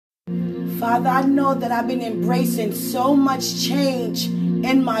Father, I know that I've been embracing so much change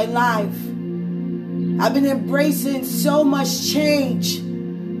in my life. I've been embracing so much change.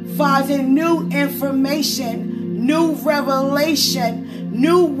 Father, new information, new revelation,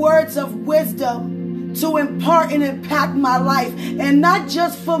 new words of wisdom to impart and impact my life. And not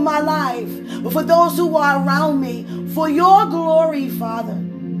just for my life, but for those who are around me. For your glory, Father.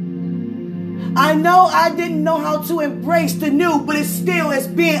 I know I didn't know how to embrace the new, but it still is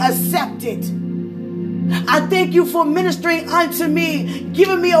being accepted. I thank you for ministering unto me,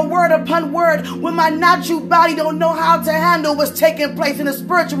 giving me a word upon word when my natural body don't know how to handle what's taking place in the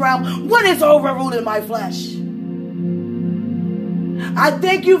spiritual realm when it's overruled in my flesh. I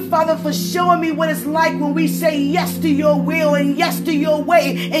thank you, Father, for showing me what it's like when we say yes to your will and yes to your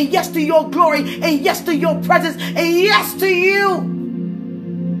way and yes to your glory and yes to your presence and yes to you.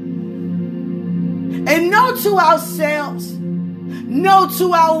 And no to ourselves, no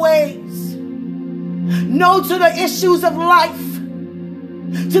to our ways, no to the issues of life,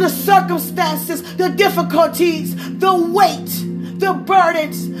 to the circumstances, the difficulties, the weight, the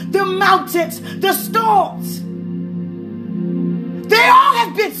burdens, the mountains, the storms. They all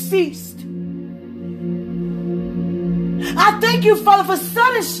have been ceased. I thank you, Father, for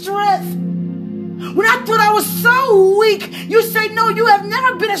sudden strength. When I thought I was so weak, you say, no, you have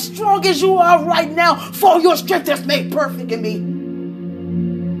never been as strong as you are right now, for your strength is made perfect in me.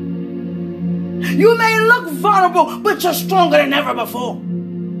 You may look vulnerable, but you're stronger than ever before.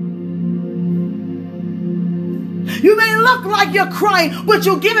 You may look like you're crying, but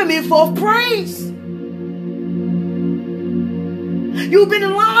you're giving me full praise. You've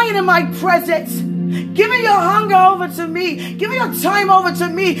been lying in my presence, giving your hunger over to me, giving your time over to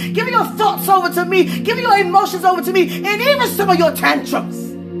me, giving your thoughts over to me, giving your emotions over to me, and even some of your tantrums.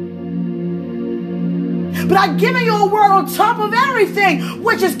 But I've given you a word on top of everything,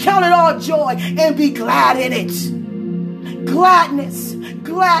 which is count it all joy and be glad in it. Gladness,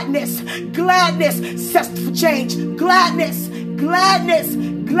 gladness, gladness sets for change. Gladness, gladness,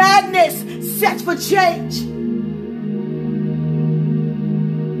 gladness sets for change.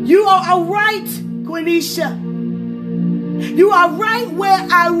 You are all right, Quenisha. You are right where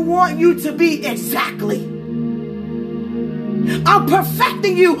I want you to be exactly. I'm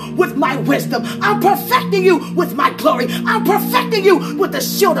perfecting you with my wisdom. I'm perfecting you with my glory. I'm perfecting you with the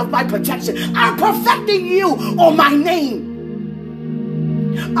shield of my protection. I'm perfecting you on my name.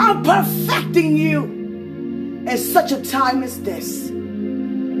 I'm perfecting you in such a time as this.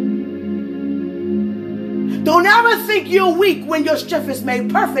 Don't ever think you're weak when your strength is made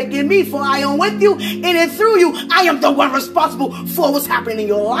perfect in me, for I am with you, and in through you, I am the one responsible for what's happening in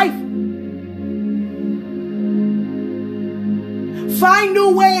your life. Find new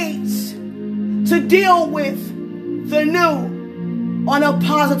ways to deal with the new on a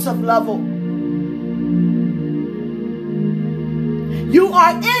positive level. You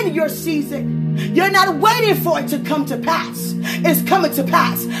are in your season. You're not waiting for it to come to pass. It's coming to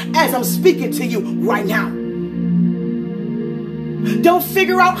pass as I'm speaking to you right now. Don't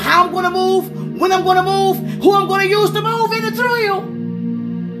figure out how I'm going to move, when I'm going to move, who I'm going to use to move in and through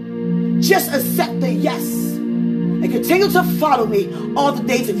you. Just accept the yes and continue to follow me all the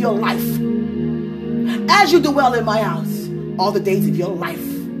days of your life. As you dwell in my house, all the days of your life.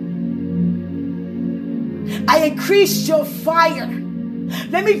 I increase your fire.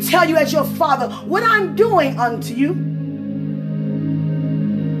 Let me tell you as your father what I'm doing unto you.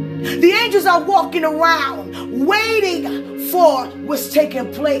 The angels are walking around waiting for what's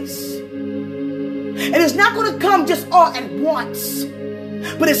taking place. And it's not going to come just all at once,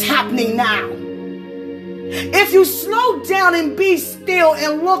 but it's happening now. If you slow down and be still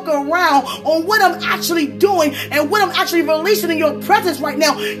and look around on what I'm actually doing and what I'm actually releasing in your presence right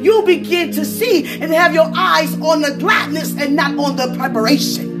now, you'll begin to see and have your eyes on the gladness and not on the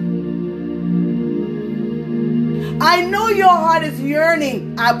preparation. I know your heart is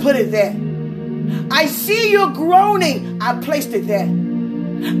yearning. I put it there. I see you groaning. I placed it there.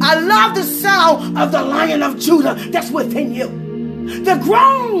 I love the sound of the Lion of Judah that's within you. The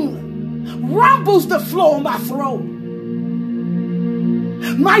groan rumbles the floor on my throat.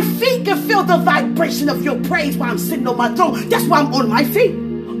 My feet can feel the vibration of your praise while I'm sitting on my throne. That's why I'm on my feet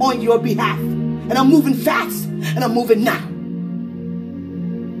on your behalf. And I'm moving fast and I'm moving now.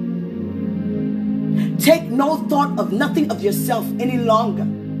 Take no thought of nothing of yourself any longer.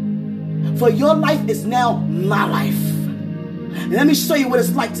 For your life is now my life. And let me show you what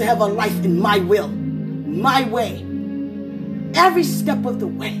it's like to have a life in my will, my way, every step of the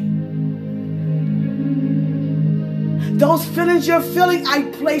way. Those feelings you're feeling, I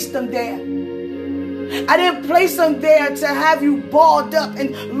placed them there. I didn't place them there to have you balled up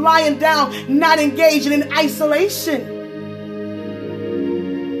and lying down, not engaged and in isolation.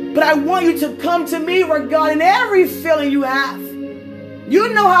 But I want you to come to me regarding every feeling you have.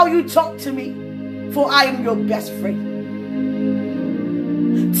 You know how you talk to me, for I am your best friend.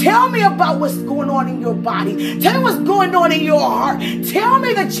 Tell me about what's going on in your body. Tell me what's going on in your heart. Tell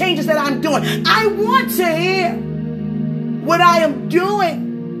me the changes that I'm doing. I want to hear what I am doing.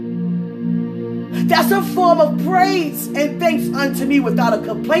 That's a form of praise and thanks unto me without a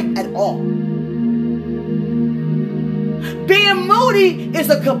complaint at all. Being moody is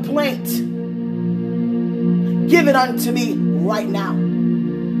a complaint. Give it unto me right now.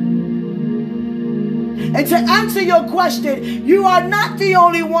 And to answer your question, you are not the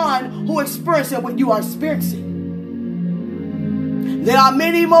only one who experiences what you are experiencing. There are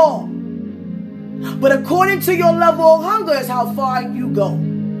many more. But according to your level of hunger is how far you go.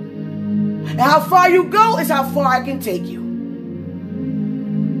 And how far you go is how far I can take you.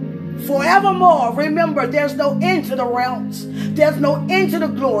 Forevermore, remember, there's no end to the realms. There's no end to the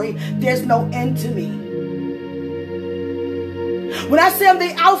glory. There's no end to me. When I say I'm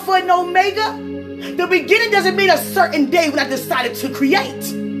the Alpha and Omega, the beginning doesn't mean a certain day when I decided to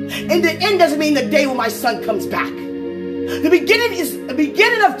create. And the end doesn't mean the day when my son comes back. The beginning is the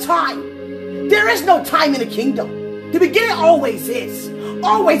beginning of time. There is no time in the kingdom. The beginning always is.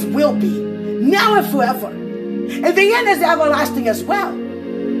 Always will be. Now and forever. And the end is everlasting as well.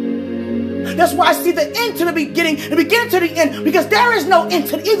 That's why I see the end to the beginning to the end, because there is no end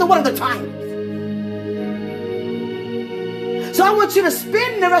to either one of the times. So I want you to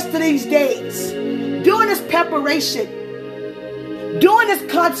spend the rest of these days doing this preparation, doing this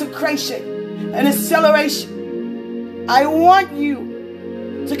consecration and acceleration. I want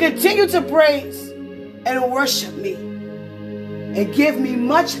you to continue to praise and worship me and give me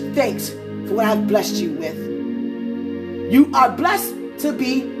much thanks for what I've blessed you with. You are blessed to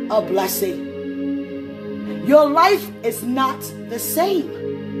be a blessing. Your life is not the same.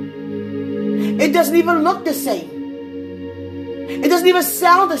 It doesn't even look the same. It doesn't even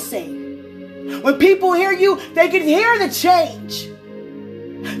sound the same. When people hear you, they can hear the change.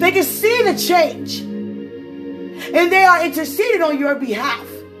 They can see the change. And they are interceding on your behalf.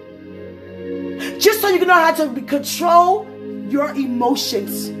 Just so you can know how to control your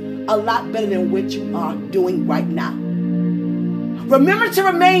emotions a lot better than what you are doing right now. Remember to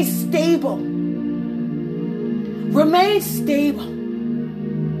remain stable. Remain stable.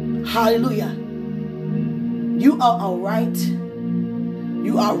 Hallelujah. You are all right.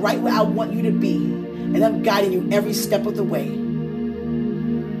 You are right where I want you to be. And I'm guiding you every step of the way.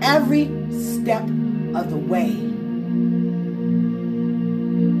 Every step of the way.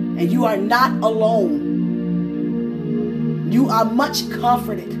 And you are not alone. You are much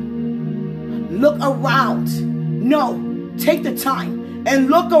comforted. Look around. No, take the time and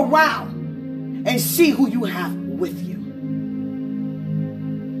look around and see who you have with you.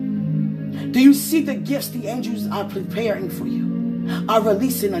 Do you see the gifts the angels are preparing for you? Are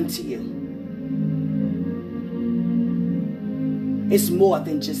releasing unto you? It's more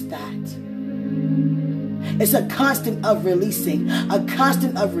than just that. It's a constant of releasing, a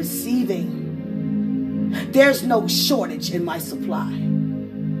constant of receiving. There's no shortage in my supply.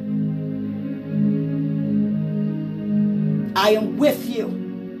 I am with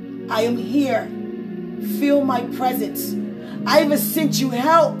you. I am here. Feel my presence. I even sent you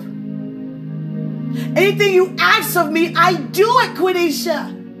help. Anything you ask of me, I do it,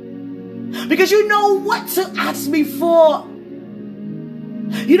 Quenisha. Because you know what to ask me for.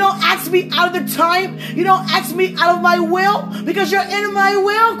 You don't ask me out of the time. You don't ask me out of my will. Because you're in my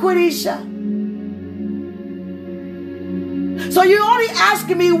will, Quenisha. So you're only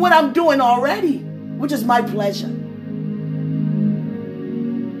asking me what I'm doing already, which is my pleasure.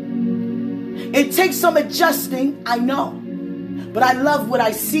 It takes some adjusting, I know. But I love what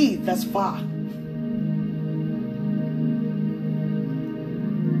I see thus far.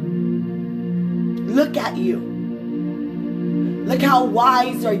 Look at you. Look how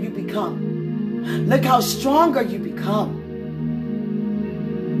wiser you become. Look how stronger you become.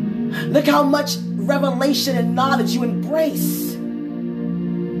 Look how much revelation and knowledge you embrace.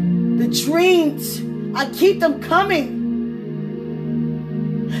 The dreams, I keep them coming.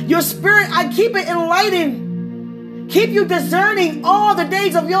 Your spirit, I keep it enlightened. Keep you discerning all the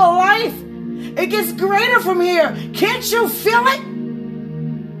days of your life. It gets greater from here. Can't you feel it?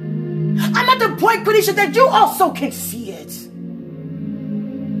 I'm at the point, Quenisha, that you also can see it.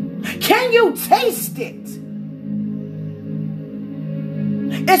 Can you taste it?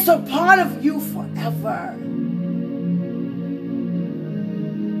 It's a part of you forever.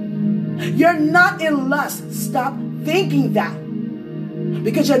 You're not in lust. Stop thinking that.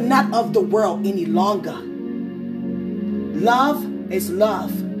 Because you're not of the world any longer. Love is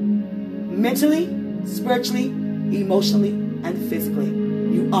love. Mentally, spiritually, emotionally, and physically.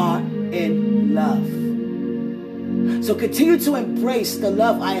 You are in love. So continue to embrace the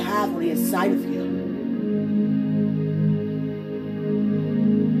love I have on the inside of you.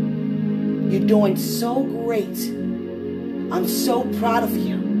 You're doing so great. I'm so proud of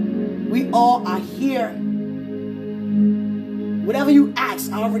you. We all are here. Whatever you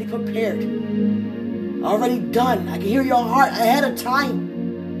ask, I already prepared. Already done. I can hear your heart ahead of time.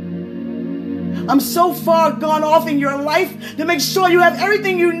 I'm so far gone off in your life to make sure you have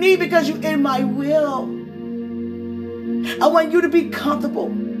everything you need because you're in my will. I want you to be comfortable.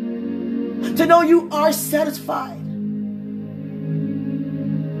 To know you are satisfied.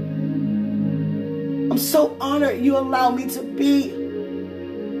 I'm so honored you allow me to be.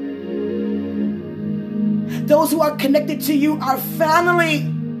 Those who are connected to you are family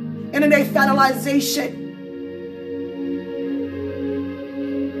in a finalization.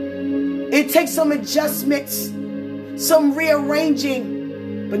 It takes some adjustments, some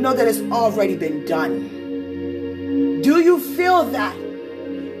rearranging, but know that it's already been done. Do you feel that?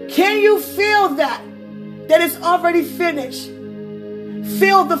 Can you feel that? That it's already finished.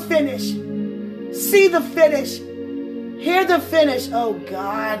 Feel the finish. See the finish. Hear the finish. Oh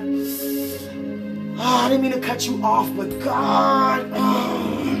God. Oh, I didn't mean to cut you off, but God.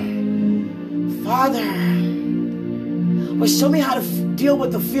 Oh. Father. Well, show me how to deal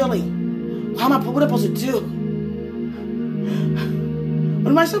with the feeling. What am I supposed to do?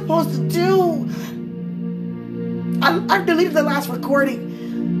 What am I supposed to do? I deleted the last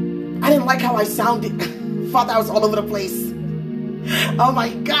recording. I didn't like how I sounded. Father, I was all over the place. Oh my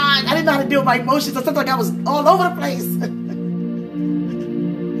God. I didn't know how to deal with my emotions. I felt like I was all over the place.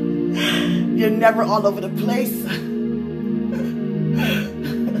 You're never all over the place.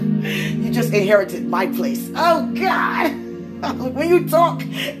 You just inherited my place. Oh God. When you talk,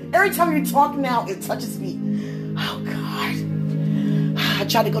 every time you talk now, it touches me. Oh God. I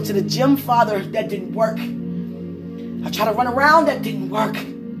tried to go to the gym, Father. That didn't work. I tried to run around. That didn't work.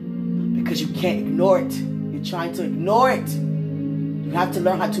 Because you can't ignore it. You're trying to ignore it. You have to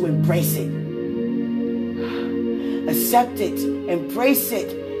learn how to embrace it. Accept it. Embrace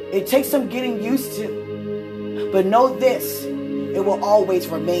it. It takes some getting used to. But know this. It will always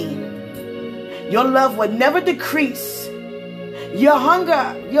remain. Your love will never decrease. Your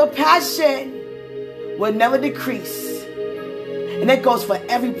hunger, your passion will never decrease. And that goes for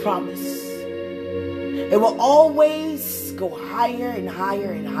every promise. It will always go higher and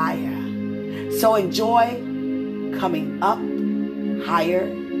higher and higher. So enjoy coming up higher,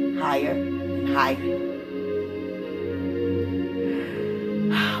 higher, and higher.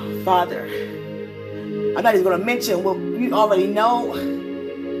 Father, I'm not even going to mention what you already know.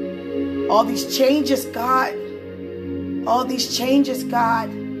 All these changes, God. All these changes,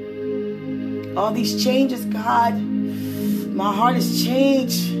 God. All these changes, God. My heart has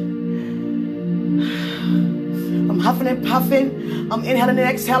changed. I'm huffing and puffing. I'm inhaling and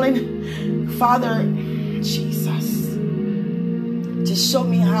exhaling. Father, Jesus, just show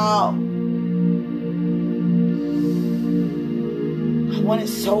me how. I want it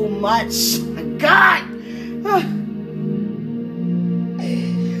so much. God.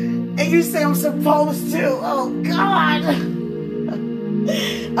 And you say I'm supposed to. Oh, God.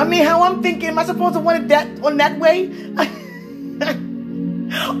 I mean, how I'm thinking, am I supposed to want it that way?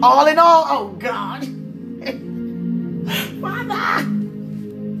 All in all, oh, God. Father.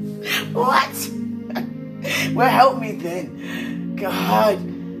 What? Well, help me then. God.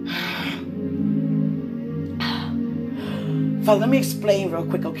 Father, let me explain real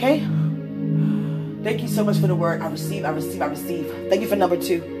quick, okay? Thank you so much for the word. I receive, I receive, I receive. Thank you for number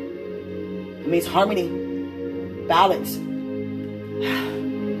 2. It means harmony, balance.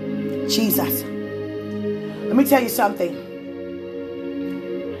 Jesus. Let me tell you something.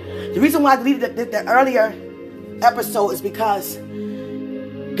 The reason why I deleted the earlier episode is because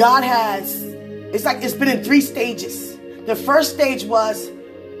God has, it's like it's been in 3 stages. The first stage was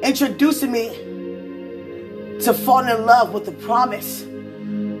introducing me to falling in love with the promise.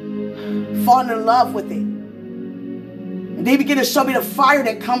 Falling in love with it. And they begin to show me the fire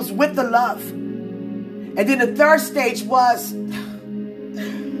that comes with the love. And then the third stage was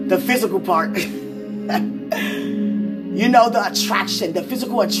the physical part. You know, the attraction, the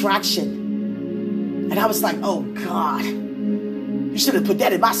physical attraction. And I was like, oh God, you should have put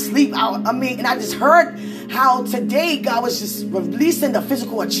that in my sleep. I mean, and I just heard how today God was just releasing the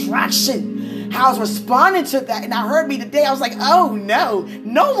physical attraction. how I was responding to that. And I heard me today. I was like, oh no,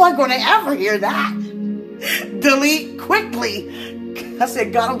 no one going to ever hear that. Delete quickly. I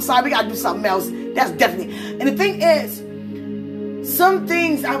said, God, I'm sorry. We got to do something else. That's definitely. And the thing is, some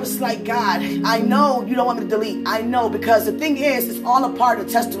things I was like, God, I know you don't want me to delete. I know, because the thing is, it's all a part of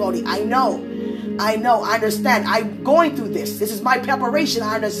the testimony. I know, I understand. I'm going through this. This is my preparation.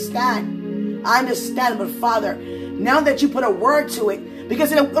 I understand. But Father, now that you put a word to it,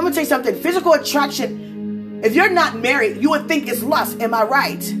 because I'm going to tell you something. Physical attraction, if you're not married, you would think it's lust. Am I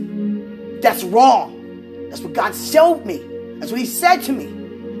right? That's wrong. That's what God showed me. That's what he said to me.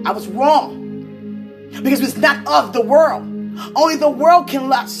 I was wrong. Because it's not of the world. Only the world can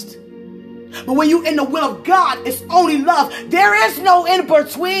lust. But when you're in the will of God, it's only love. There is no in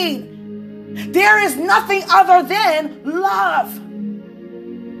between. There is nothing other than love.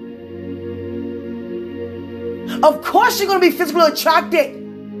 Of course you're going to be physically attracted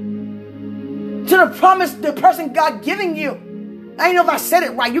to the promise, the person God giving you. I don't know if I said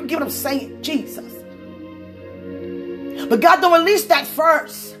it right. You get what I'm saying? Jesus. But God don't release that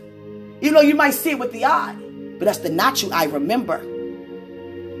first. Even though you might see it with the eye. But that's the natural eye, remember.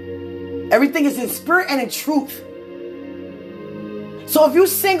 Everything is in spirit and in truth. So if you're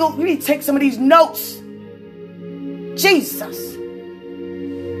single, you need to take some of these notes. Jesus.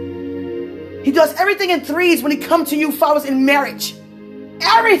 He does everything in threes when he comes to you, fathers, in marriage.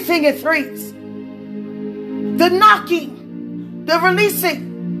 Everything in threes. The knocking, the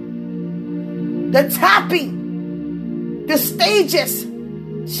releasing, the tapping, the stages.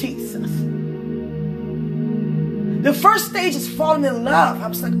 Jesus. The first stage is falling in love. I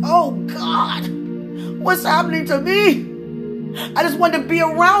was like, oh God, what's happening to me? I just wanted to be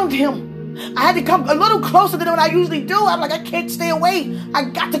around him. I had to come a little closer than what I usually do. I'm like, I can't stay away. I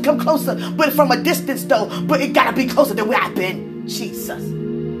got to come closer, but from a distance though. But it got to be closer than where I've been. Jesus.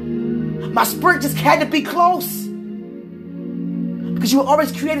 My spirit just had to be close. Because you were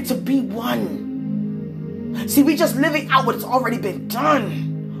always created to be one. See, we just living out what's already been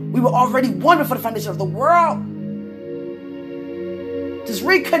done. We were already one before the foundation of the world. Just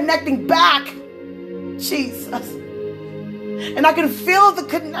reconnecting back. Jesus. And I can feel the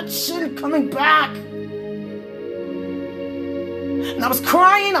connection coming back. And I was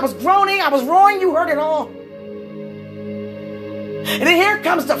crying, I was groaning, I was roaring, you heard it all. And then here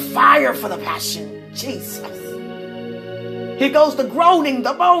comes the fire for the passion. Jesus. Here goes the groaning,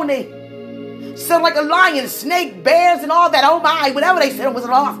 the moaning. Sound like a lion, snake, bears, and all that. Oh my, whatever they said was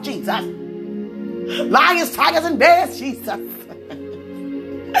off. Jesus. Lions, tigers, and bears. Jesus.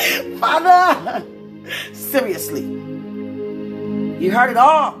 Father. Seriously. You heard it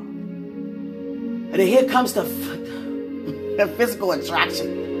all. And then here comes the physical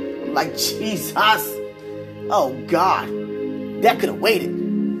attraction. I'm like, Jesus. Oh, God. That could have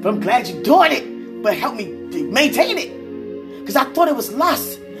waited. But I'm glad you're doing it. But help me maintain it. Because I thought it was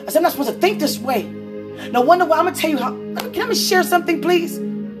lust. I said, I'm not supposed to think this way. No wonder why. I'm going to tell you how. Can I share something, please?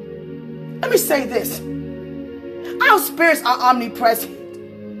 Let me say this. Our spirits are omnipresent.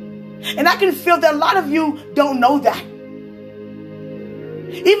 And I can feel that a lot of you don't know that.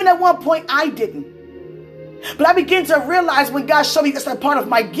 Even at one point, I didn't. But I began to realize when God showed me it's a part of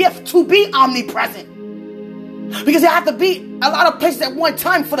my gift to be omnipresent. Because there have to be a lot of places at one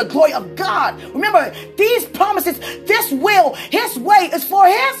time for the glory of God. Remember, these promises, this will, his way is for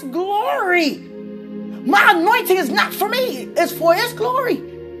his glory. My anointing is not for me. It's for his glory.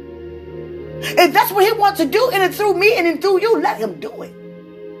 If that's what he wants to do in and through me and in through you, let him do it.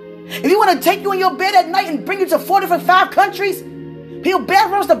 If he want to take you in your bed at night and bring you to 4 different 5 countries, he'll bear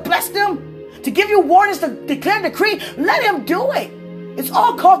rooms to bless them, to give you warnings, to declare and decree, let him do it. It's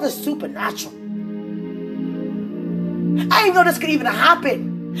all called the supernatural. I didn't know this could even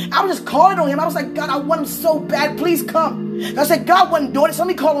happen. I was just calling on him. I was like, God, I want him so bad. Please come. And I said, God wasn't doing it. So let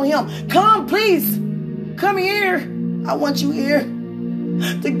me call on him. Come, please. Come here. I want you here.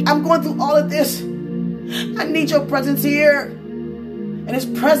 I'm going through all of this. I need your presence here. And his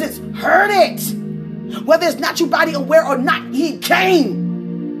presence heard it. Whether it's not your body aware or not, he came.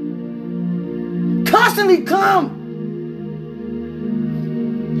 Constantly come.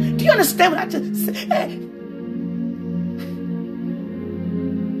 Do you understand what I just said?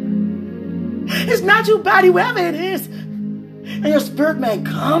 It's not your body, wherever it is. And your spirit man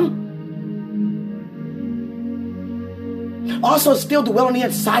come. Also still dwell on the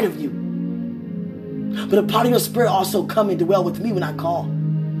inside of you. But a part of your spirit also come and dwell with me when I call.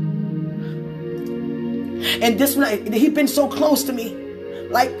 And this one, he's been so close to me.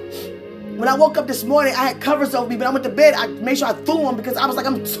 Like, when I woke up this morning, I had covers over me, but I went to bed, I made sure I threw them because I was like,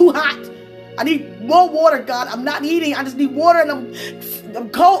 I'm too hot. I need more water, God. I'm not eating. I just need water and I'm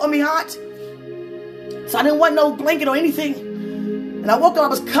cold. I mean, hot. So I didn't want no blanket or anything. And I woke up, I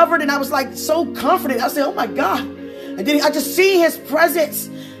was covered, and I was like so confident. I said, oh my God. And then I just see his presence.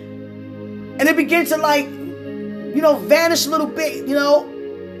 And it began to like, vanish a little bit,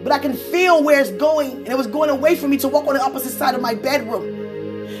 But I can feel where it's going. And it was going away from me to walk on the opposite side of my bedroom.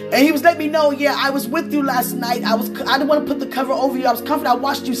 And he was letting me know, yeah, I was with you last night. I didn't want to put the cover over you. I was confident. I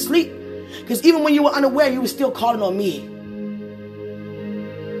watched you sleep. Because even when you were unaware, you were still calling on me.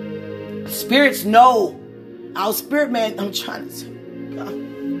 Spirits know. Our spirit man, I'm trying to say, God,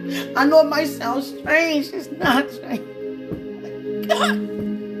 I know it might sound strange. It's not strange. God.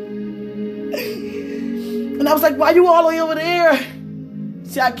 And I was like, why are you all the way over there?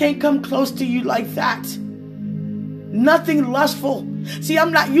 See, I can't come close to you like that. Nothing lustful. See,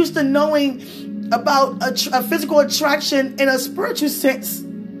 I'm not used to knowing about a physical attraction in a spiritual sense.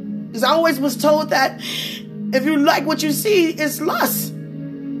 Because I always was told that if you like what you see, it's lust.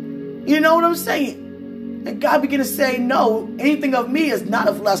 You know what I'm saying? And God began to say, no, anything of me is not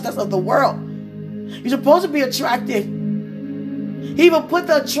of lust. That's of the world. You're supposed to be attracted. He even put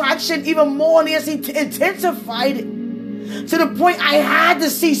the attraction even more, and he intensified it. To the point I had to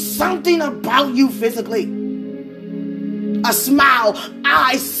see something about you physically. A smile,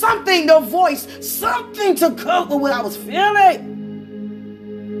 eyes, something, the voice, something to cope with what I was feeling.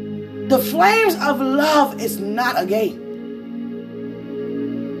 The flames of love is not a game.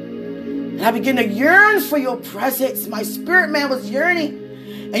 And I began to yearn for your presence. My spirit man was yearning.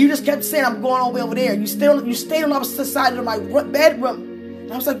 And you just kept saying, I'm going all the way over there. You stayed on the opposite side of my bedroom.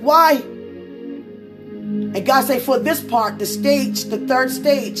 And I was like, why? And God said, for this part, the stage, the third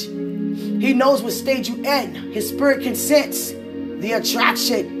stage, he knows what stage you in. His spirit can sense the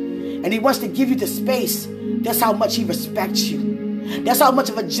attraction. And he wants to give you the space. That's how much he respects you. That's how much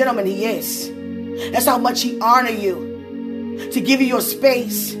of a gentleman he is. That's how much he honors you. To give you your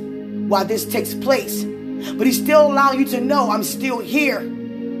space while this takes place. But he's still allowing you to know I'm still here.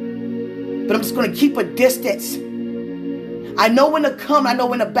 But I'm just going to keep a distance. I know when to come. I know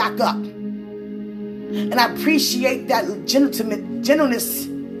when to back up. And I appreciate that gentleness,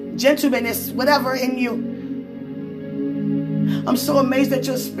 whatever in you. I'm so amazed that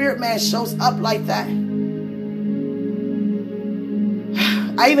your spirit man shows up like that.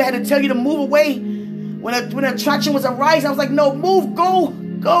 I even had to tell you to move away when the attraction was arising. I was like, no, move, go.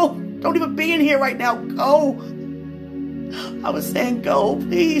 Don't even be in here right now. Go. I was saying, go,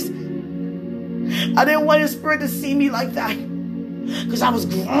 please. I didn't want his spirit to see me like that. Because I was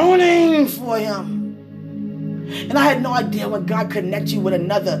groaning for him. And I had no idea when God connects you with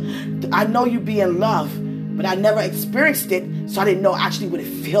another. I know you be in love, but I never experienced it, so I didn't know actually what it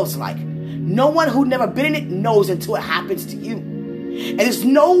feels like. No one who never been in it knows until it happens to you. And there's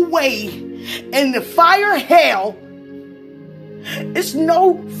no way in the fire hell, it's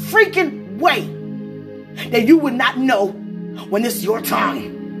no freaking way that you would not know when it's your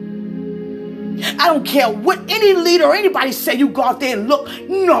time. I don't care what any leader or anybody say, you go out there and look.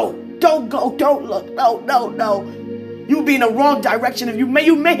 No, don't go, don't look. No. You'll be in the wrong direction. If you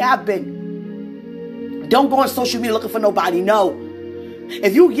may have been. Don't go on social media looking for nobody. No.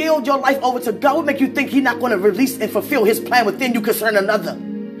 If you yield your life over to God, what make you think he's not going to release and fulfill his plan within you concerning another?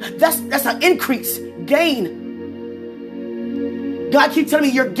 That's an increase, gain. God keeps telling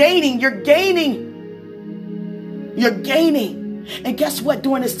me you're gaining. And guess what?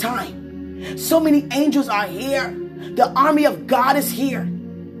 During this time, so many angels are here. The army of God is here.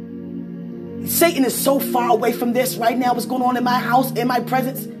 Satan is so far away from this right now. What's going on in my house, in my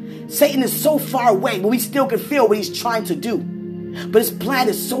presence? Satan is so far away, but we still can feel what he's trying to do. But his plan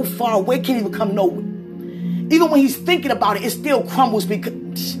is so far away, can't even come nowhere. Even when he's thinking about it, it still crumbles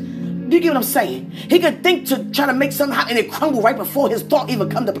because... You get what I'm saying? He could think to try to make something happen and it crumble right before his thought even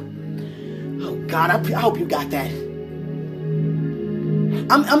come to... Oh, God, I hope you got that.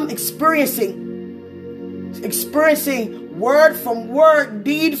 I'm experiencing word from word,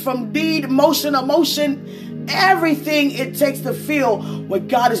 deed from deed, emotion, everything it takes to feel what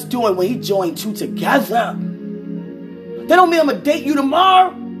God is doing when he joined two together. That don't mean I'm going to date you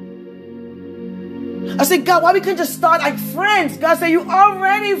tomorrow. I said, God, why we couldn't just start like friends? God said, you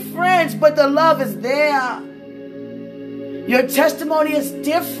already friends, but the love is there. Your testimony is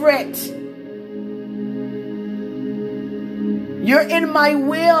different. You're in my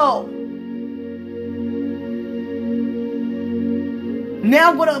will.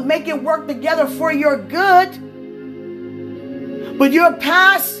 Now I'm going to make it work together for your good. But you're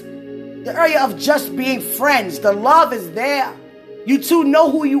past the area of just being friends. The love is there. You two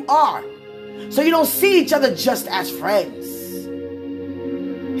know who you are. So you don't see each other just as friends.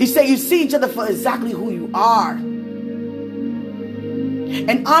 He said you see each other for exactly who you are.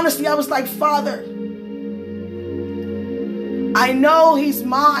 And honestly, I was like, Father, I know he's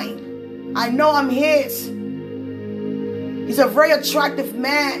mine. I know I'm his. He's a very attractive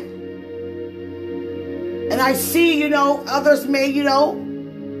man. And I see, others may,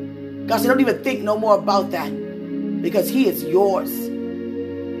 God said, don't even think no more about that. Because he is yours.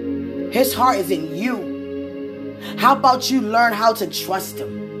 His heart is in you. How about you learn how to trust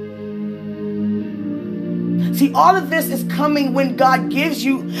him? See, all of this is coming when God gives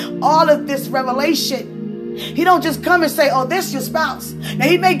you all of this revelation. He don't just come and say, oh, this is your spouse. Now,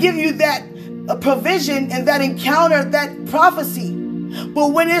 he may give you that provision and that encounter, that prophecy.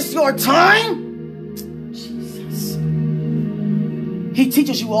 But when it's your time, Jesus, he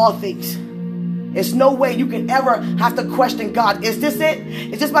teaches you all things. There's no way you can ever have to question God. Is this it?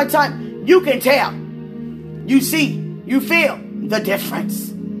 Is this my time? You can tell. You see, you feel the difference.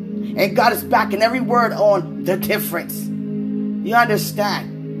 And God is backing every word on the difference. You understand?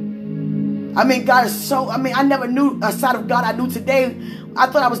 God is so, I never knew a side of God I knew today. I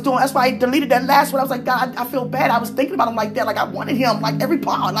thought I was doing, that's why I deleted that last one. I was like, God, I feel bad. I was thinking about him like that. Like I wanted him, like every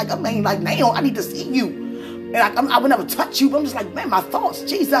part. Like, now I need to see you. And I would never touch you. But I'm just like, man, my thoughts,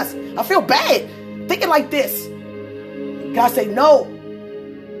 Jesus, I feel bad thinking like this. And God said, no,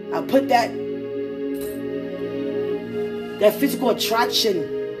 I put that physical attraction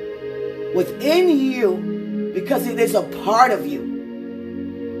within you because it is a part of you.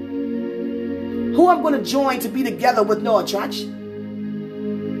 Who am I going to join to be together with no attraction?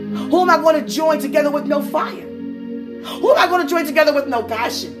 Who am I going to join together with no fire? Who am I going to join together with no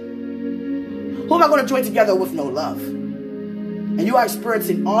passion? Who am I going to join together with no love? And you are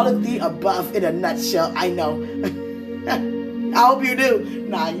experiencing all of the above in a nutshell. I know. I hope you do.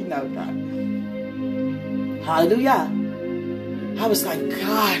 Nah, you know God. Hallelujah. I was like,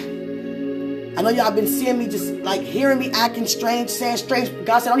 God, I know y'all been seeing me just like hearing me acting strange, saying strange.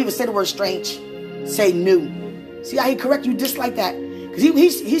 God said, don't even say the word strange. Say new. See how he correct you just like that? Because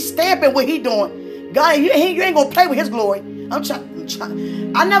he's stamping what he doing. God, you ain't going to play with his glory. I'm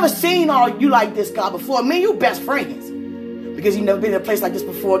trying. I never seen all you like this, God, before. Me and you best friends. Because you never been in a place like this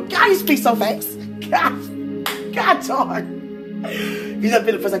before. God, you speak so fast. God darn. You never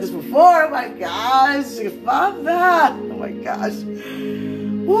been in a place like this before. Oh my gosh, Father. Oh my gosh.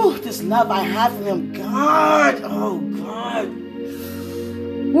 Woo, this love I have for him. God. Oh God.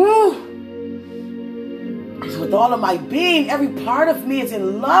 Woo. With all of my being, every part of me is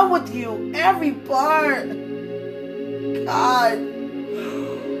in love with you. Every part. God.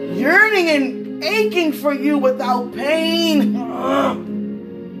 Yearning and aching for you without pain. God.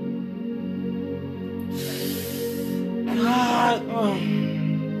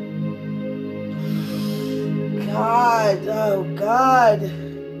 God. Oh, God.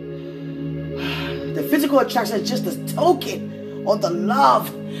 The physical attraction is just a token on the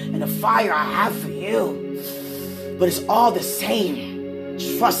love and the fire I have for you. But it's all the same.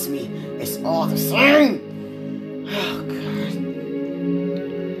 Trust me, it's all the same. Oh, God.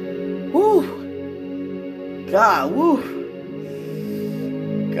 Woo. God, woo.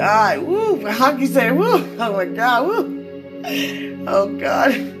 God, woo. How can you say woo? Oh, my God, woo. Oh,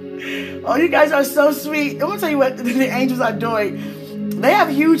 God. Oh, you guys are so sweet. I'm going to tell you what the angels are doing. They have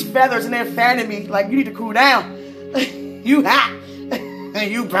huge feathers and they're fanning me like, you need to cool down. You hot. And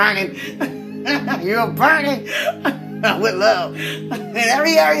you burning. You're burning with love in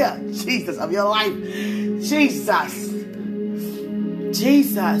every area, Jesus, of your life. Jesus.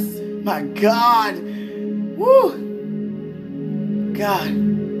 Jesus. My God. Woo. God.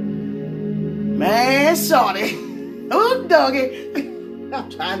 Man, shorty. Ooh, doggy. I'm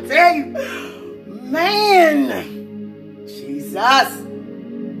trying to tell you. Man. Jesus.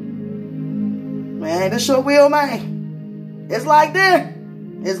 Man, this your will, man. It's like that.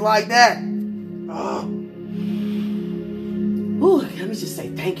 It's like that. Oh. Ooh, let me just say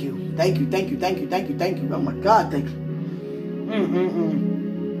thank you. Thank you, thank you, thank you, thank you, thank you. Oh my God, thank you.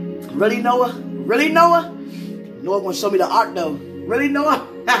 Really, Noah? Really, Noah? Noah gonna show me the ark though. Really, Noah?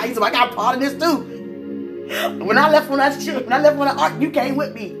 He said, I got part of this too. When I left on the ark, you came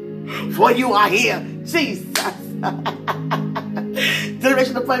with me. For you are here. Jesus.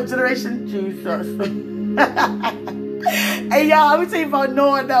 Generation upon generation. Jesus. Hey, y'all, let me tell you about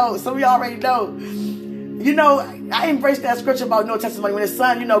Noah, though. Some of y'all already know. You know, I embraced that scripture about Noah's testimony when his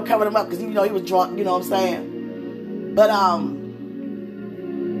son, covered him up because, he was drunk. You know what I'm saying? But,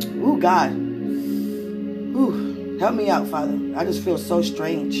 ooh, God. Ooh, help me out, Father. I just feel so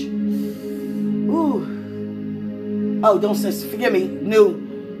strange. Ooh. Oh, don't say, forgive me. New.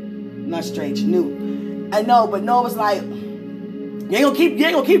 Not strange. New. I know, but Noah was like, you ain't gonna keep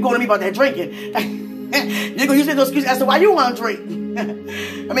going to me about that drinking. You're gonna use those excuses as to why you want to drink. I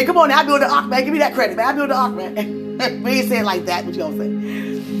mean, come on now, I built the ark, man. Give me that credit, man. I built the ark, man. We ain't say it like that, but you know what I'm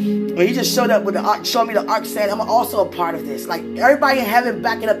saying. But he just showed up with the ark, showed me the ark, saying, I'm also a part of this. Like, everybody in heaven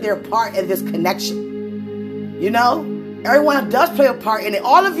backing up their part in this connection. You know? Everyone does play a part in it.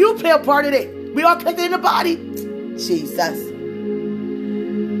 All of you play a part in it. We all connected in the body. Jesus.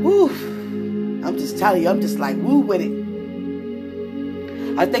 Whew. I'm just telling you, I'm just like, woo with it.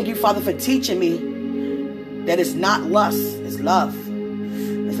 I thank you, Father, for teaching me that it's not lust, it's love.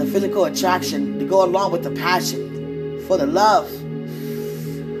 It's a physical attraction to go along with the passion for the love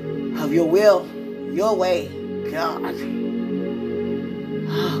of your will, your way. God.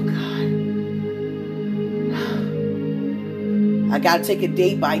 Oh, God. I got to take it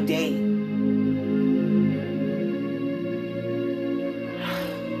day by day.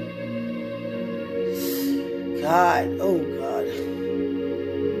 God. Oh, God.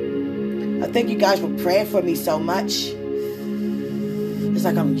 I thank you guys for praying for me so much. It's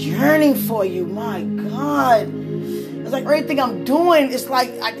like I'm yearning for you. My God. It's like everything I'm doing, it's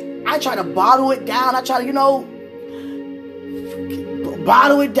like I try to bottle it down. I try to,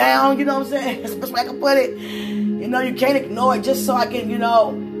 bottle it down. You know what I'm saying? That's the best way I can put it. You know, you can't ignore it just so I can,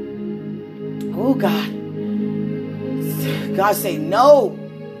 oh, God. God say no.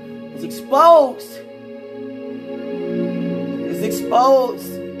 It's exposed. It's exposed.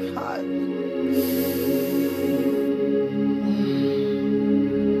 God.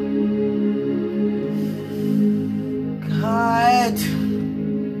 God.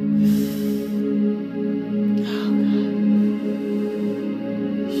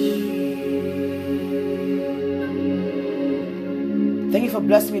 Thank you for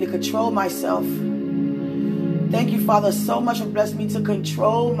blessing me to control myself. Thank you, Father, so much for blessing me to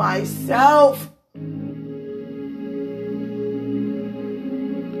control myself.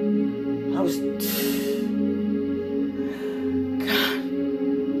 God.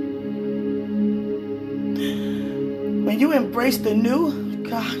 When you embrace the new,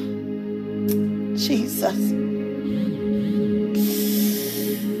 God, Jesus.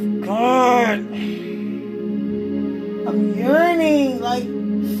 God. I'm yearning, like,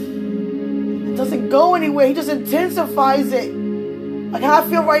 it doesn't go anywhere. He just intensifies it. Like how I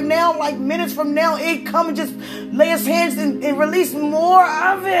feel right now, like minutes from now, it come and just lay his hands and release more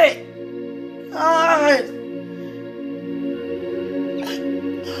of it. God.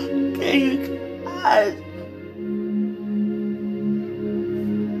 Okay, God.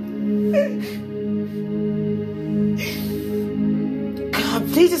 God,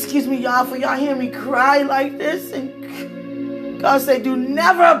 please excuse me, y'all, for y'all hearing me cry like this. And God said, do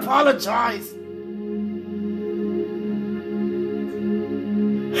never apologize.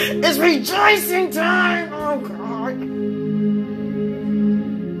 It's rejoicing time. Oh, God.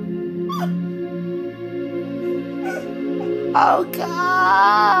 Oh,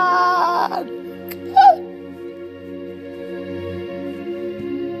 God.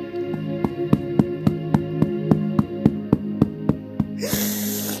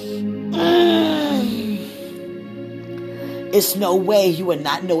 It's no way you would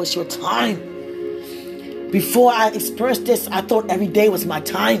not know it's your time. Before I experienced this, I thought every day was my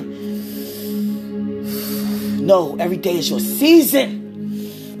time. No, every day is your season.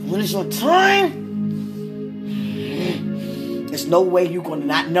 When it's your time, there's no way you're going to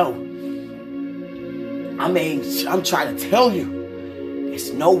not know. I mean, I'm trying to tell you,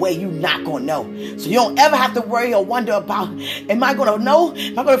 there's no way you're not going to know. So you don't ever have to worry or wonder about, am I going to know?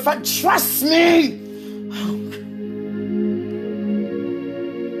 Am I going to find? Trust me.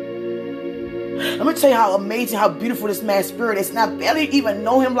 Let me tell you how amazing, how beautiful this man's spirit is. And I barely even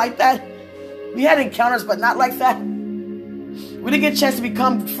know him like that. We had encounters, but not like that. We didn't get a chance to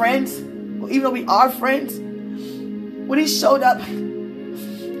become friends, even though we are friends. When he showed up,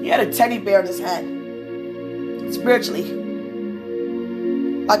 he had a teddy bear in his hand, spiritually.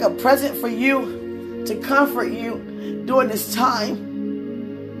 Like a present for you, to comfort you during this time.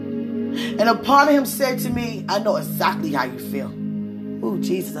 And a part of him said to me, I know exactly how you feel. Ooh,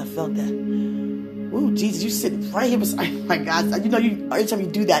 Jesus, I felt that. Ooh, Jesus, you sit right here beside me. My God, every time you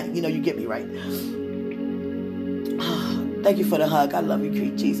do that, you get me right. Thank you for the hug. I love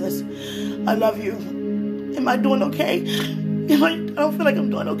you, Jesus. I love you. Am I doing okay? I don't feel like I'm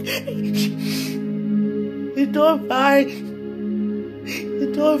doing okay. You're doing fine.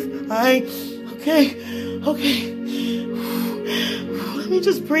 You're doing fine. Okay. Let me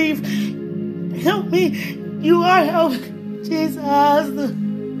just breathe. Help me. You are helping. Jesus.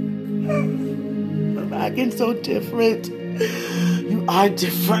 I'm acting so different. You are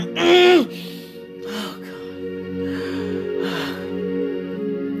different. Oh,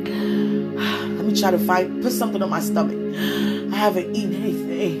 God. Let me try to put something on my stomach. I haven't eaten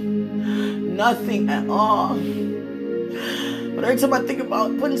anything. Nothing at all. But every time I think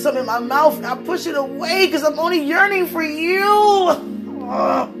about putting something in my mouth, I push it away because I'm only yearning for you.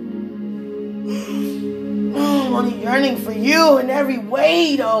 I'm only yearning for you in every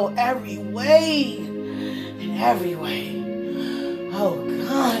way, though. Every way. In every way. Oh,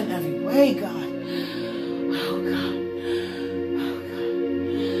 God, in every way, God. Oh, God. Oh,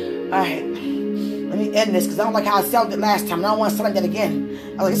 God. All right. Let me end this because I don't like how I sounded last time. And I don't want to sound like that again.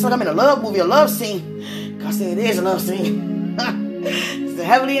 I was like, it's like I'm in a love movie, a love scene. God said it is a love scene. It's a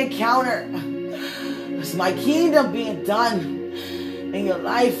heavenly encounter. It's my kingdom being done in your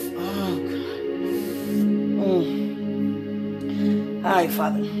life. Oh, God. All right,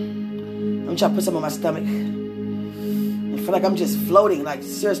 Father. I'm trying to put some on my stomach. I feel like I'm just floating. Like,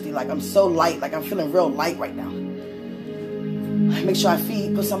 seriously, like I'm so light. Like I'm feeling real light right now. Make sure I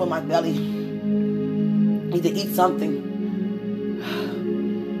put some on my belly. Need to eat something.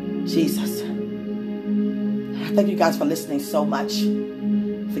 Jesus. Thank you guys for listening so much.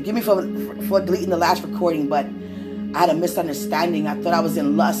 Forgive me for deleting the last recording, but I had a misunderstanding. I thought I was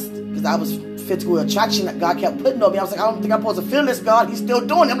in lust because I was physical attraction that God kept putting on me. I was like, I don't think I'm supposed to feel this, God. He's still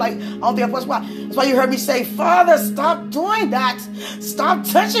doing it. I'm like, I don't think I'm supposed to. That's why you heard me say, Father, stop doing that. Stop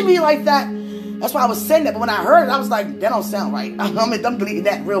touching me like that. That's why I was saying that. But when I heard it, I was like, that don't sound right. I'm deleting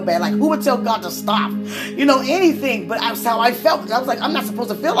that real bad. Like, who would tell God to stop? You know, anything. But that's how I felt. I was like, I'm not supposed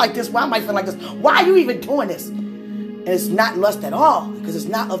to feel like this. Why am I feeling like this? Why are you even doing this? And it's not lust at all. Because it's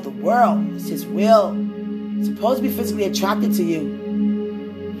not of the world. It's His will. It's supposed to be physically attracted to you.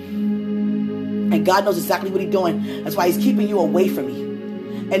 And God knows exactly what He's doing. That's why He's keeping you away from me.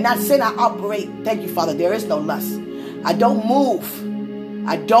 And not saying I operate. Thank you, Father. There is no lust. I don't move.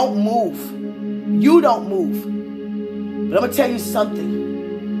 I don't move. You don't move. But I'm going to tell you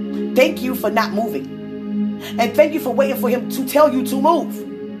something. Thank you for not moving. And thank you for waiting for Him to tell you to move.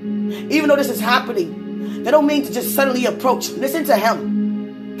 Even though this is happening, that don't mean to just suddenly approach. Listen to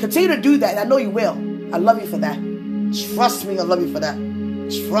Him. Continue to do that. And I know you will. I love you for that. Trust me. I love you for that.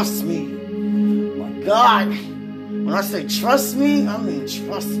 Trust me. Oh my God. When I say trust me, I mean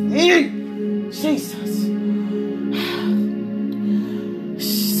trust me. Jesus.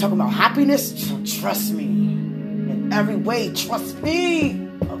 Talking about happiness, trust me. In every way, trust me.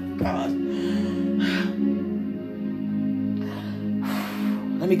 Oh, God.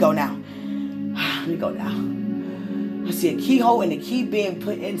 Let me go now. Let me go now. I see a keyhole and the key being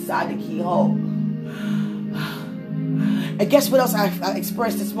put inside the keyhole. And guess what else I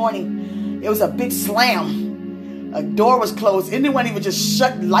experienced this morning? It was a big slam. A door was closed. It didn't even just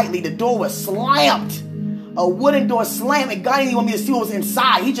shut lightly. The door was slammed. A wooden door slammed, and God didn't even want me to see what was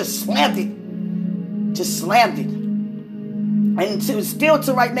inside. He just slammed it. Just slammed it. And still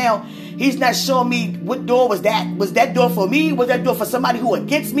to right now, He's not showing me what door was that. Was that door for me? Was that door for somebody who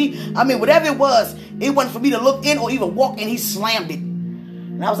against me? I mean, whatever it wasn't for me to look in or even walk in. He slammed it.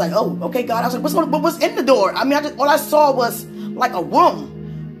 And I was like, oh, okay, God. I was like, what was in the door? I mean, all I saw was like a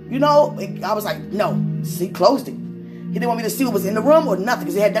room. You know? I was like, no. He closed it. He didn't want me to see what was in the room or nothing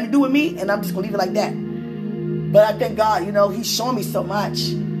because it had nothing to do with me, and I'm just going to leave it like that. But I thank God, you know, He's showing me so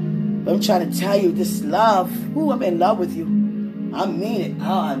much. But I'm trying to tell you, this love, I'm in love with you. I mean it.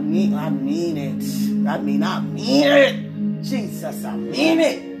 Oh, I mean it. I mean it. Jesus, I mean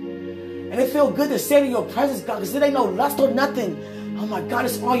it. And it feels good to say in your presence, God, because it ain't no lust or nothing. Oh my God,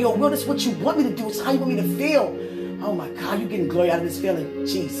 it's all your will. This is what you want me to do. It's how you want me to feel. Oh my God, you're getting glory out of this feeling.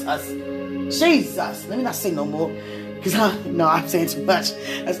 Jesus. Jesus. Let me not say no more. Because I'm saying too much.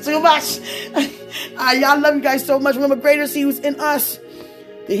 That's too much. Y'all love you guys so much. Remember, greater is He who's in us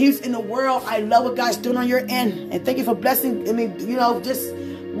than He who's in the world. I love what God's doing on your end. And thank you for blessing. I mean, you know, just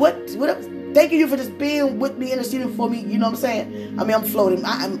thank you for just being with me, interceding for me. You know what I'm saying? I mean, I'm floating.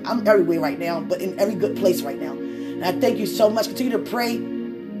 I'm everywhere right now, but in every good place right now. And I thank you so much. Continue to pray.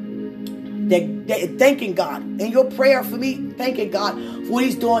 Thanking God. In your prayer for me, thanking God for what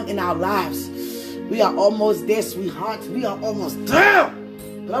He's doing in our lives. We are almost there, sweetheart. We are almost there.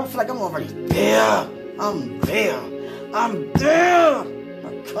 But I feel like I'm already there. I'm there. I'm there.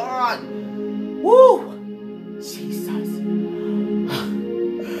 My God. Woo. Jesus.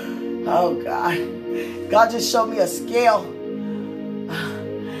 Oh, God. God just showed me a scale.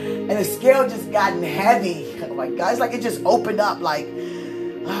 And the scale just gotten heavy. Oh, my God. It's like it just opened up. Like,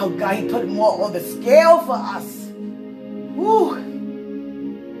 oh, God, He put more on the scale for us. Woo.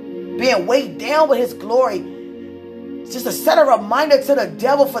 Being weighed down with His glory. It's just a set a reminder to the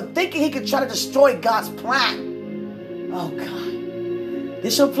devil for thinking he could try to destroy God's plan. Oh, God.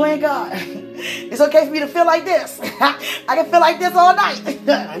 This your plan, God? It's okay for me to feel like this. I can feel like this all night.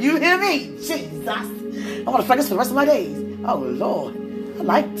 You hear me? Jesus. I want to feel like this for the rest of my days. Oh, Lord. I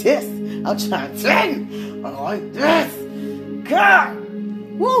like this. I'm trying to tell you. I like this. God.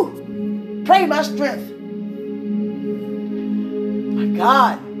 Woo. Pray my strength. My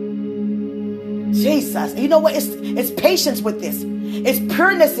God. Jesus. You know what? It's patience with this. It's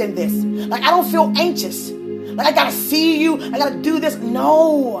pureness in this. Like, I don't feel anxious. Like, I gotta see you. I gotta do this.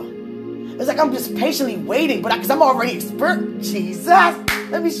 No. It's like I'm just patiently waiting. But because I'm already experienced. Jesus.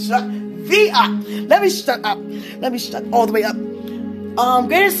 Let me shut thee up. Let me shut up. Let me shut all the way up.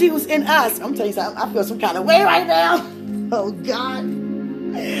 Greater is he who's in us. I'm telling you something. I feel some kind of way right now. Oh, God.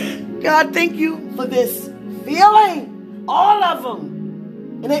 God, thank you for this feeling. All of them.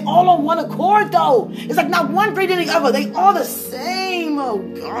 And they all on one accord, though. It's like not one greater than the other. They all the same. Oh,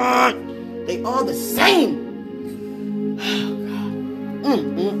 God. They all the same. Oh, God.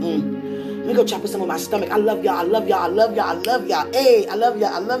 Let me go chop with some of my stomach. I love y'all. I love y'all. I love y'all. I love y'all. Hey, I love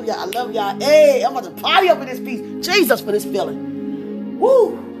y'all. I love y'all. I love y'all. Hey, I'm about to party up in this piece. Jesus, for this feeling.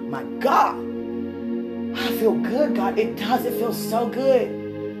 Woo. My God. I feel good, God. It does. It feels so good.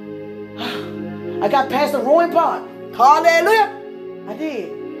 I got past the ruin part. Hallelujah. I did.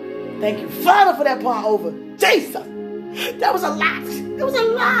 Thank you, Father, for that part over. Jesus. That was a lot. It was a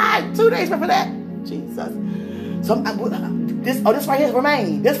lot. 2 days before that. Jesus. So this right here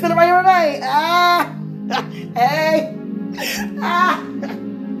remain. This feeling right here remain. Hey.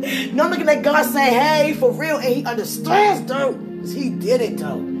 No, I'm looking at God saying, hey, for real. And he understands, though. Because he did it,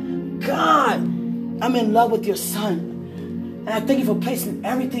 though. God, I'm in love with your son. And I thank you for placing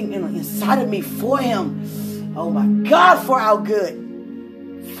everything inside of me for him. Oh, my God, for our good.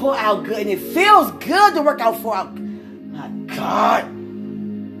 For our good. And it feels good to work out for our good. My God.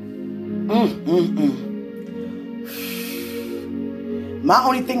 My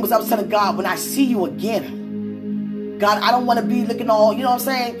only thing was I was telling God, when I see you again, God, I don't want to be looking all, you know what I'm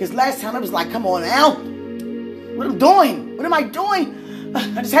saying? Because last time it was like, come on now. What am I doing? What am I doing?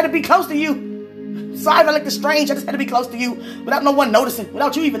 I just had to be close to you. Sorry if I looked strange. I just had to be close to you without no one noticing,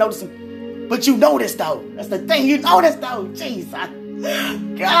 without you even noticing. But you noticed, though. That's the thing. You noticed, though. Jesus.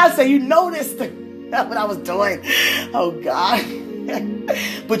 God said you noticed what I was doing. Oh, God.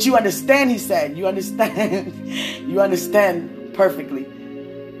 But you understand, he said. You understand. You understand perfectly.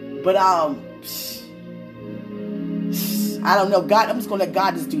 But, I don't know. God, I'm just going to let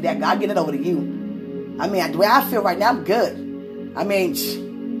God just do that. God, get it over to you. I mean, the way I feel right now, I'm good. I mean,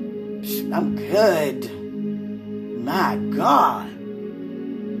 I'm good. My God.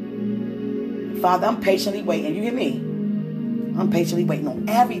 Father, I'm patiently waiting. You hear me? I'm patiently waiting on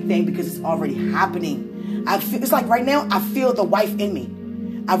everything because it's already happening. It's like right now, I feel the wife in me.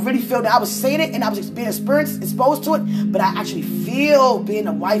 I really feel that I was saying it and I was being exposed to it, but I actually feel being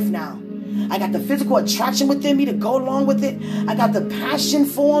a wife now. I got the physical attraction within me to go along with it. I got the passion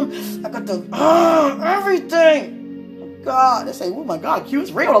for him. I got the everything. Oh God, they say, oh my God, Q,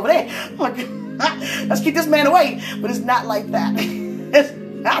 it's real over there. Oh my God. Let's keep this man away. But it's not like that. It's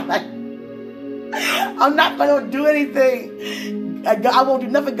not like I'm not going to do anything. I won't do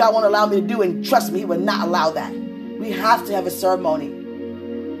nothing God won't allow me to do. And trust me, he will not allow that. We have to have a ceremony.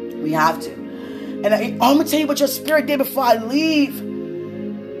 We have to. And I'm going to tell you what your spirit did before I leave.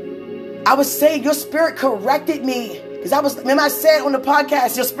 I was saying your spirit corrected me. Because remember I said on the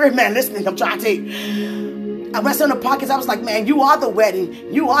podcast, your spirit, man, listening, I'm trying to tell you. When I said on the podcast, I was like, man, you are the wedding.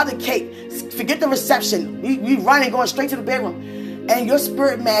 You are the cake. Forget the reception. We running, going straight to the bedroom. And your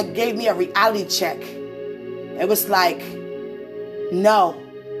spirit, man, gave me a reality check. It was like, no,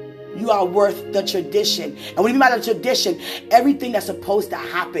 you are worth the tradition. And when you mean by the tradition, everything that's supposed to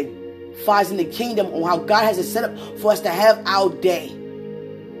happen falls in the kingdom on how God has it set up for us to have our day.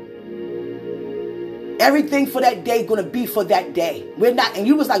 Everything for that day is going to be for that day. We're not, and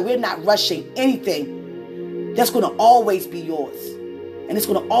you was like, we're not rushing anything. That's going to always be yours. And it's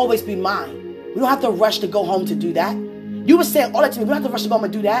going to always be mine. We don't have to rush to go home to do that. You were saying all that to me. We don't have to rush to go home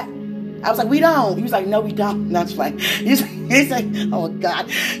and do that. I was like, we don't. He was like, no, we don't. No, that's fine. He's like, oh, God.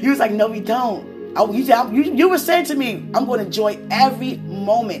 He was like, no, we don't. You were saying to me, I'm going to enjoy every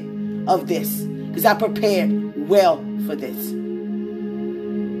moment of this because I prepared well for this.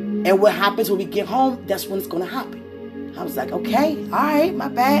 And what happens when we get home, that's when it's going to happen. I was like, okay, all right, my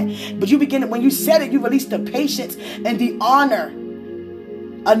bad. But when you said it, you released the patience and the honor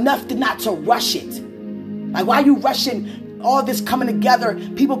enough not to rush it. Like, why are you rushing all this coming together?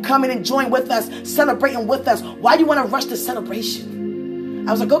 People coming and join with us, celebrating with us. Why do you want to rush the celebration?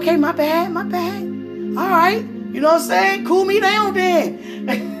 I was like, okay, my bad. All right. You know what I'm saying? Cool me down then.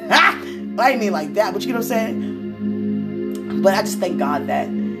 I didn't mean like that, but you know what I'm saying? But I just thank God that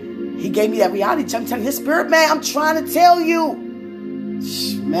he gave me that reality check. I'm telling his spirit, man, I'm trying to tell you.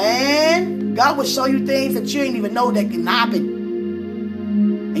 Man, God will show you things that you didn't even know that can happen.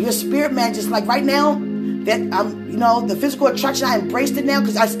 And your spirit, man, just like right now, that the physical attraction, I embraced it now.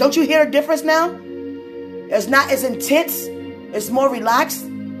 Because don't you hear a difference now? It's not as intense. It's more relaxed,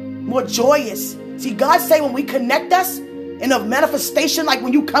 more joyous. See, God say when we connect us in a manifestation, like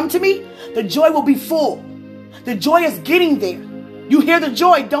when you come to me, the joy will be full. The joy is getting there. You hear the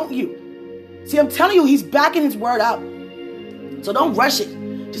joy, don't you? See, I'm telling you, he's backing his word up. So don't rush it.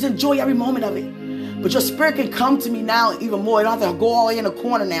 Just enjoy every moment of it. But your spirit can come to me now even more. You don't have to go all the way in the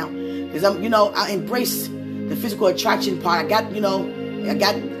corner now. Because I embrace the physical attraction part. I got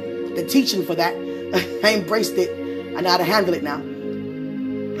the teaching for that. I embraced it. I know how to handle it now.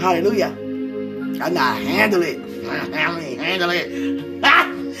 Hallelujah. I know how to handle it.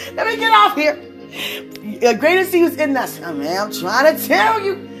 Let me get off here. Greater is he who's in us. I'm trying to tell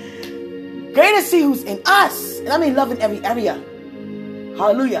you. Greater is he who's in us. And I mean love in every area.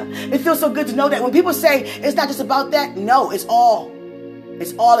 Hallelujah. It feels so good to know that when people say it's not just about that. No, it's all.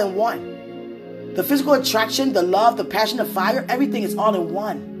 It's all in one. The physical attraction, the love, the passion, the fire, everything is all in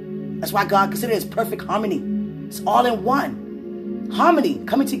one. That's why God considers it as perfect harmony. It's all in one. Harmony,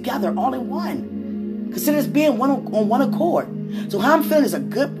 coming together, all in one. Consider it as being on one accord. So how I'm feeling is a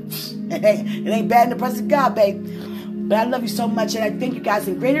good... It ain't bad in the presence of God, babe. But I love you so much, and I thank you guys.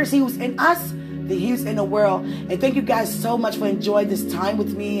 And greater is he who's in us than he who's in the world. And thank you guys so much for enjoying this time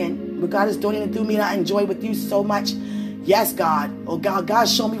with me and what God is doing and through me. And I enjoy with you so much. Yes, God. Oh, God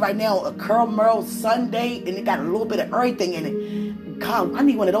showed me right now a curl merl Sunday, and it got a little bit of everything in it. God, I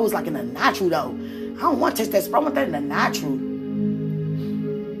need one of those like in the natural, though. I don't want to taste that, but I want that in the natural.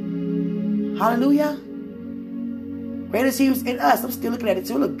 Hallelujah. Greater is he who's in us. I'm still looking at it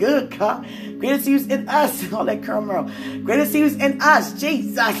too. Look good, God. Greater is he who's in us. All that curl merl. Greater is he who's in us.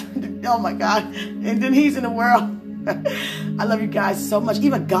 Jesus. Oh, my God. And then he's in the world. I love you guys so much.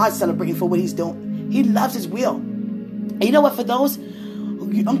 Even God's celebrating for what he's doing. He loves his will. And you know what? For those,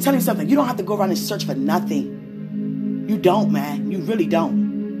 I'm telling you something. You don't have to go around and search for nothing. You don't, man. You really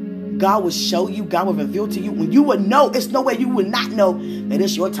don't. God will show you. God will reveal to you. When you will know, it's no way you will not know that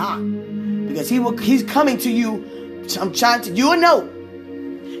it's your time. Because he's coming to you. You will know.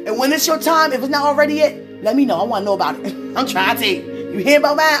 And when it's your time, if it's not already yet, let me know. I want to know about it. I'm trying to tell you. You hear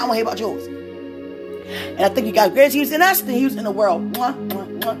about mine, I want to hear about yours. And I think you guys, greater is he who's in us than he who's in the world.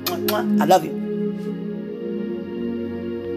 I love you.